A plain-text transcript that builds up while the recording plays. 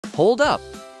Hold up!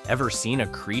 Ever seen a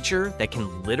creature that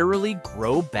can literally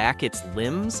grow back its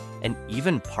limbs and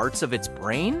even parts of its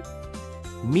brain?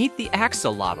 Meet the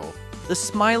axolotl, the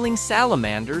smiling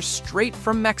salamander straight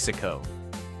from Mexico.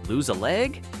 Lose a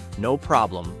leg? No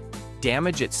problem.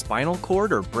 Damage its spinal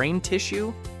cord or brain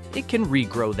tissue? It can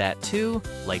regrow that too,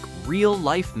 like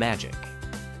real-life magic.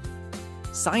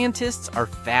 Scientists are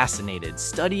fascinated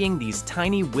studying these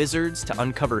tiny wizards to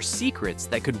uncover secrets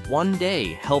that could one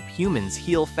day help humans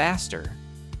heal faster.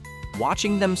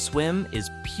 Watching them swim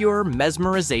is pure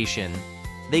mesmerization.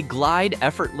 They glide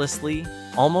effortlessly,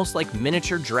 almost like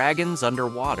miniature dragons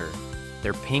underwater.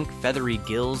 Their pink feathery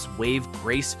gills wave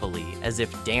gracefully as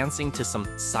if dancing to some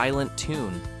silent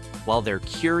tune, while their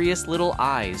curious little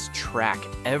eyes track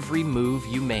every move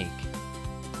you make.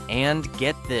 And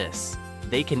get this,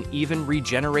 they can even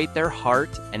regenerate their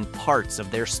heart and parts of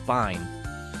their spine.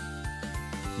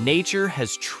 Nature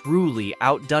has truly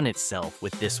outdone itself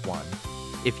with this one.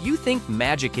 If you think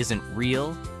magic isn't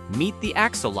real, meet the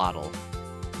axolotl.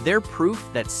 They're proof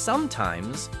that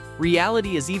sometimes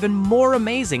reality is even more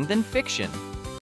amazing than fiction.